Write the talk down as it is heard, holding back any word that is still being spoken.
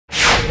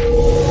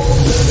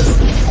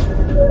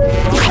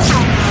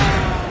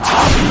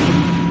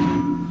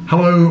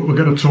Hello, we're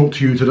going to talk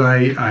to you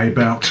today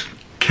about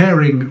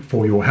caring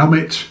for your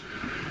helmet.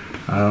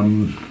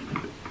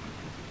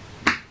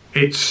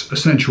 It's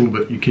essential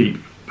that you keep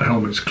the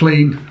helmets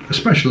clean,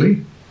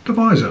 especially the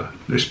visor,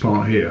 this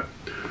part here.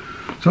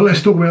 So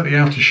let's talk about the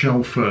outer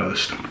shell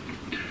first.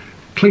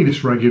 Clean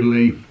this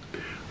regularly,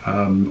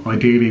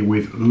 ideally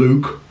with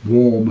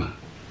lukewarm,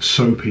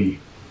 soapy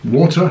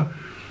water,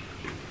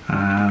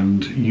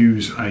 and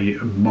use a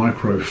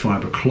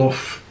microfiber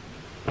cloth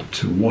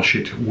to wash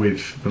it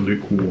with the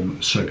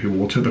lukewarm soapy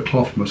water. The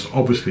cloth must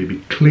obviously be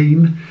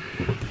clean.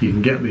 You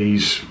can get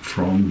these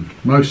from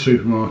most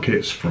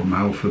supermarkets, from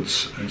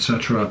Alfords,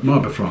 etc.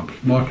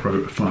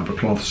 Microfiber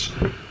cloths,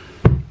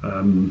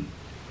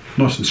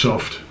 nice and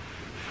soft,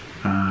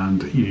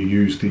 and you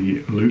use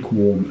the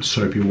lukewarm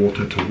soapy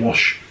water to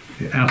wash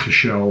the outer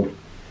shell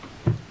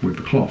with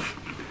the cloth.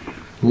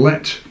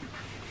 Let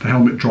the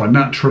helmet dry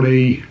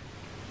naturally,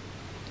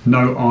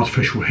 no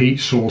artificial heat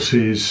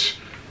sources,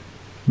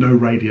 no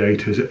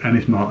radiators,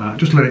 anything like that.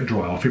 Just let it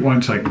dry off. It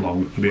won't take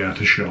long for the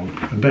outer shell.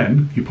 And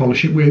then you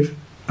polish it with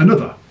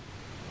another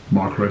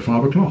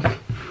microfiber cloth.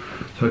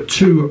 So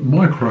 2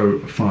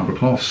 microfiber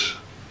cloths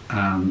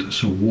and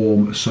some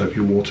warm soapy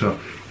water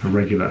for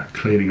regular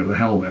cleaning of the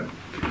helmet.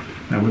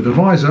 Now with the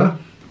visor,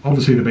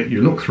 obviously the bit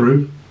you look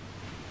through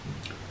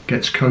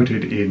gets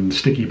coated in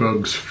sticky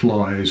bugs,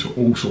 flies,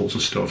 all sorts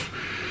of stuff.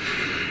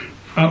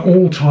 At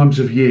all times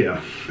of year,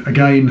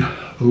 again,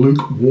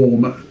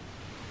 lukewarm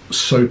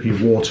soapy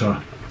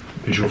water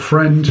is your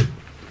friend,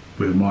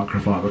 with a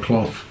microfiber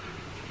cloth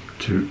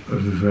to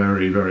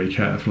very, very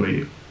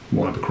carefully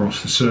wipe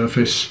across the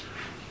surface.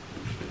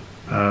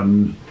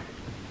 Fairy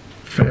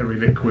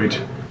liquid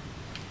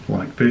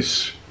like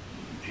this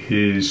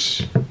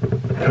is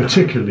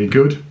particularly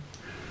good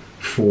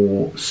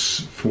for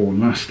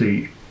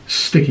nasty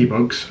sticky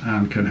bugs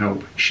and can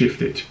help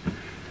shift it.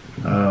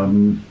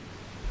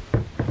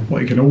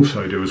 What you can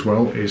also do as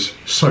well is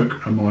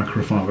soak a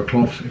microfiber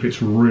cloth if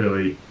it's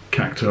really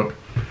cacked up.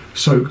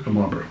 Soak a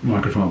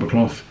microfiber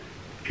cloth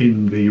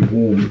in the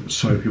warm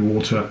soapy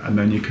water, and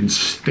then you can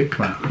stick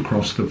that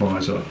across the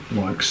visor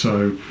like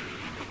so.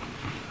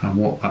 And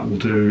what that will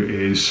do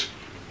is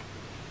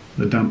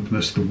the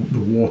dampness, the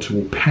water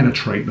will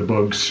penetrate the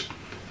bugs,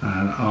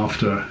 and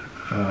after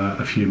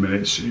a few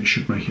minutes it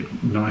should make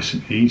it nice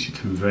and easy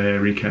to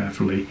very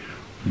carefully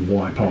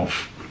wipe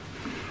off.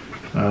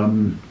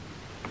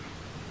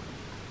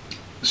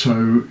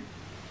 So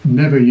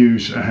never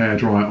use a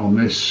hairdryer on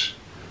this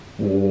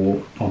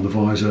or on the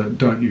visor.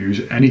 Don't use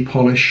any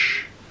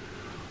polish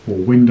or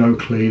window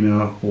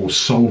cleaner or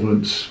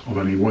solvents of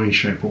any way,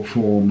 shape or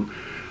form.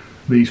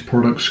 These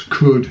products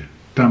could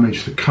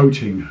damage the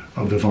coating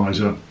of the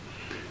visor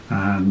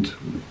and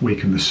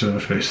weaken the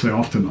surface. They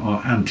often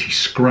are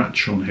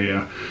anti-scratch on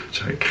here,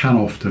 so it can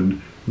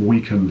often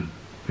weaken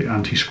the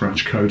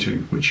anti-scratch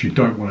coating, which you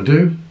don't want to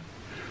do.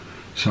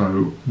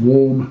 So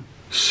warm,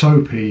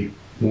 soapy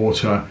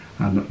water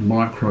and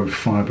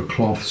microfiber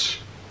cloths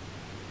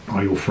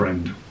are your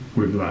friend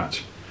with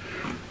that.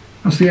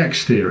 That's the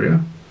exterior.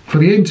 For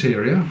the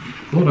interior,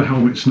 a lot of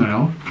helmets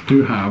now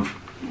do have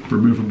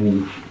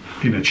removable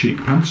inner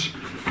cheek pads,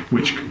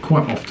 which can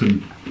quite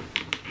often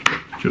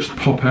just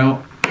pop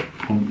out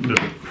on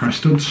little press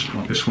studs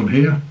like this one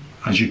here,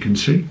 as you can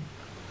see.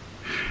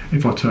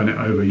 If I turn it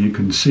over, you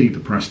can see the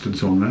press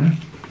studs on there.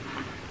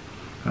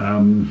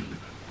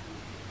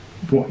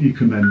 What you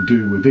can then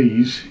do with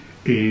these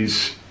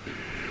is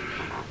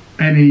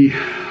any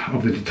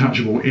of the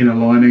detachable inner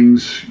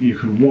linings, you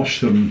can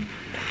wash them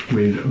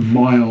with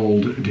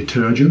mild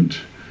detergent.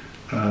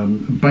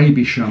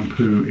 Baby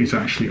shampoo is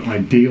actually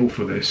ideal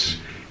for this,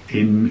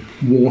 in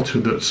water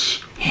that's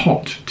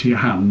hot to your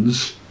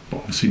hands, but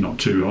obviously not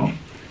too hot.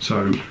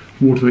 So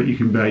water that you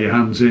can bear your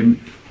hands in,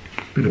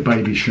 bit of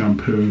baby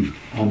shampoo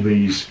on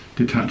these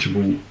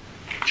detachable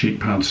cheek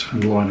pads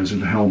and liners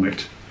of the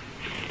helmet.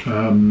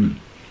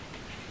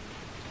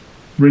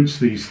 Rinse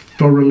these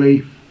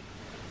thoroughly,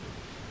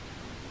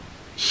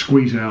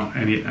 squeeze out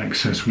any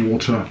excess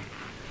water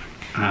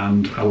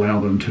and allow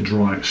them to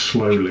dry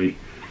slowly.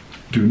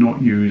 Do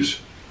not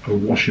use a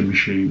washing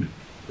machine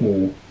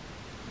or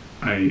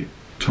a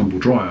tumble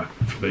dryer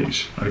for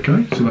these.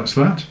 Okay, so that's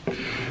that.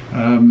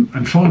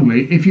 And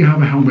finally, if you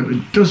have a helmet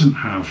that doesn't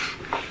have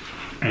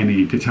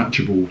any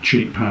detachable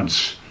cheek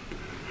pads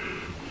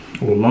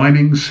or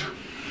linings,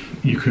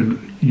 you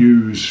can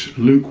use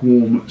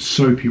lukewarm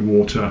soapy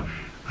water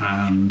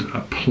and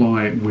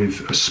apply it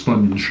with a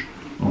sponge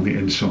on the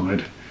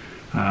inside,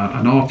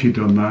 and after you've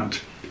done that,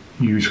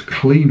 use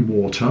clean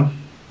water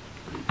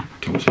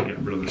to obviously get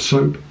rid of the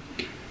soap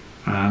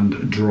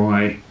and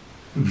dry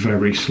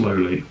very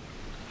slowly.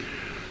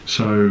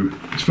 So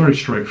it's very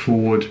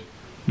straightforward.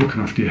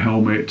 Looking after your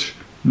helmet,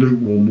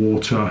 lukewarm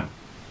water,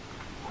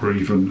 or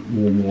even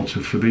warm water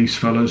for these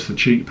fellas, the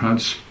cheek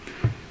pads.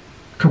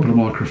 A couple of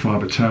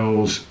microfiber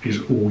towels is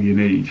all you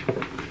need.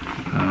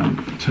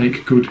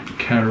 Take good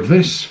care of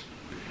this,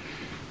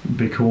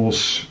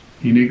 because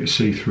you need to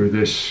see through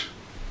this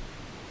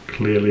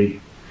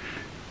clearly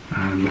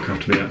and look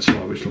after the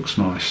outside, which looks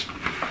nice.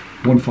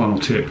 One final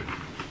tip: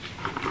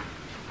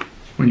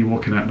 when you're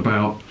walking out and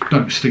about,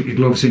 don't stick your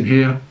gloves in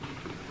here,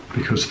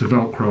 because the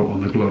Velcro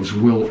on the gloves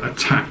will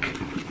attack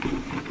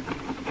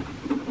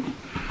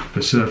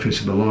the surface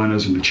of the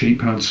liners and the cheek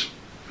pads.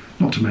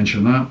 Not to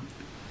mention that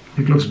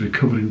your gloves will be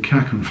covered in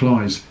cack and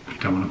flies. You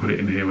don't want to put it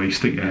in here where you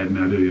stick your head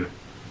now, do you?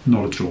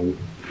 Not at all.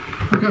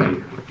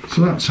 Okay,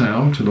 so that's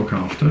how to look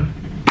after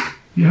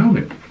your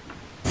helmet.